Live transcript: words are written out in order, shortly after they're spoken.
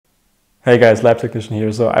Hey guys, Lab Technician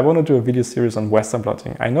here. So I want to do a video series on Western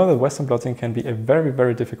blotting. I know that Western blotting can be a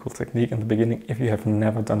very difficult technique in the beginning if you have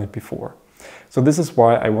never done it before. So this is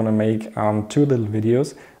why I want to make two little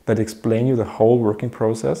videos that explain you the whole working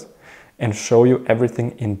process and show you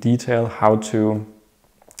everything in detail how to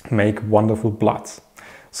make wonderful blots.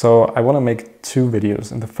 So I want to make two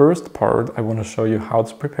videos. In the first part, I want to show you how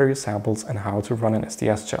to prepare your samples and how to run an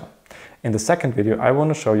SDS gel. In the second video, I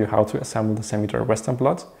want to show you how to assemble the semi-dry Western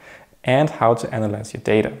blot and how to analyze your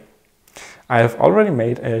data. I have already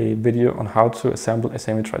made a video on how to assemble a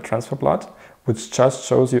semi-dry transfer blot, which just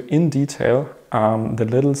shows you in detail the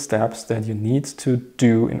little steps that you need to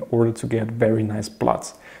do in order to get very nice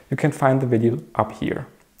blots. You can find the video up here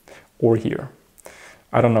or here.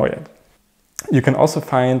 I don't know yet. You can also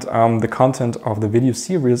find the content of the video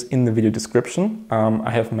series in the video description. I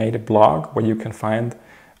have made a blog where you can find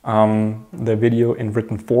the video in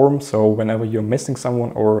written form, so whenever you're missing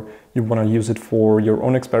someone or you want to use it for your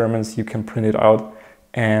own experiments, you can print it out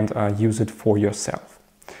and use it for yourself.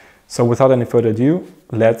 So without any further ado,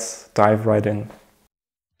 let's dive right in.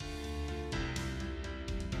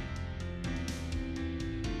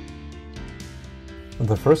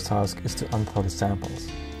 The first task is to unthaw the samples.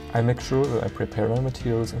 I make sure that I prepare my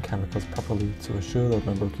materials and chemicals properly to assure that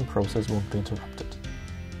my working process won't be interrupted.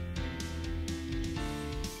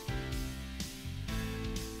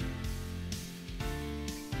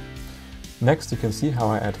 Next, you can see how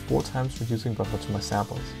I add 4 times reducing buffer to my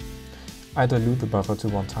samples. I dilute the buffer to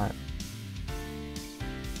 1 time.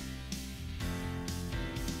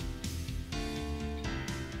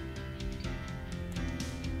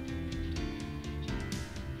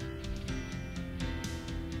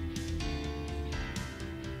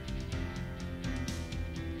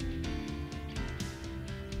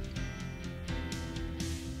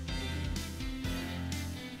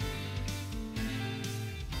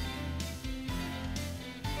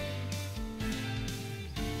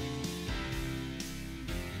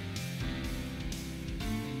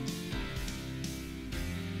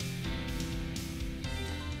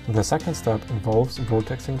 The second step involves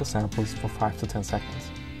vortexing the samples for 5 to 10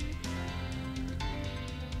 seconds.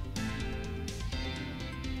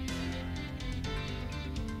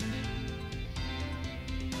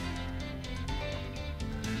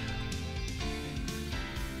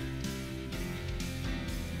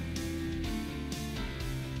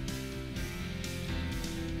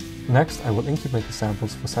 Next, I will incubate the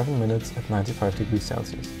samples for 7 minutes at 95 degrees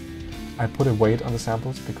Celsius. I put a weight on the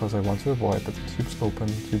samples because I want to avoid that the tubes open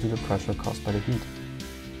due to the pressure caused by the heat.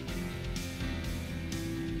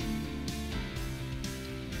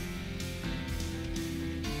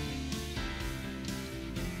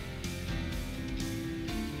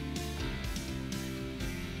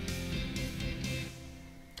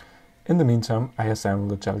 In the meantime, I assemble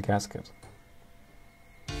the gel gasket.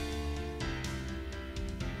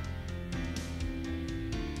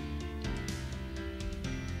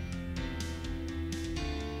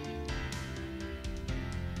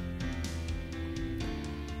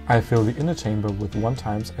 I fill the inner chamber with 1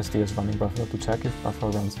 times SDS running buffer to check if buffer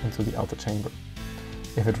runs into the outer chamber.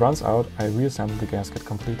 If it runs out, I reassemble the gasket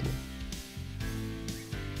completely.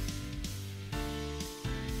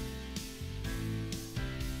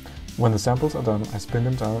 When the samples are done, I spin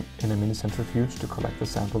them down in a mini centrifuge to collect the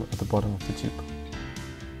sample at the bottom of the tube.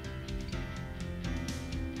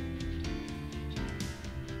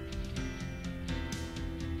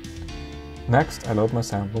 Next, I load my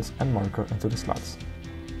samples and marker into the slots.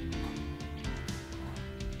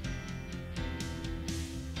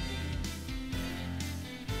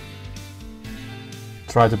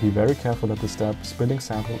 Try to be very careful at this step. Spilling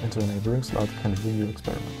sample into a neighboring slot can ruin your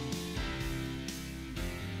experiment.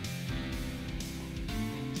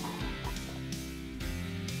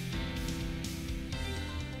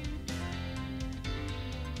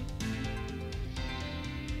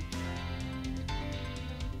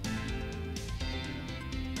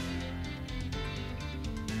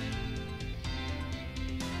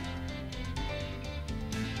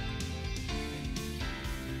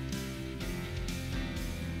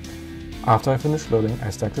 After I finish loading,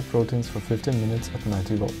 I stack the proteins for 15 minutes at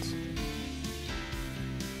 90 volts.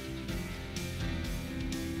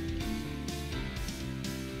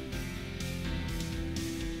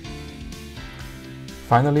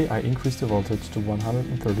 Finally, I increase the voltage to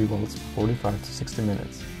 130 volts for 45 to 60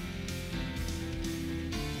 minutes.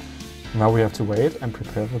 Now we have to wait and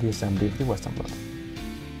prepare for the assembly of the Western blot.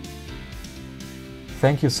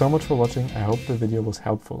 Thank you so much for watching. I hope the video was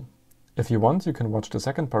helpful. If you want, you can watch the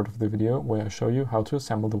second part of the video where I show you how to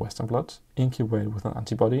assemble the Western blot, incubate with an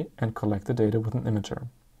antibody, and collect the data with an imager.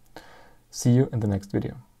 See you in the next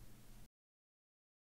video.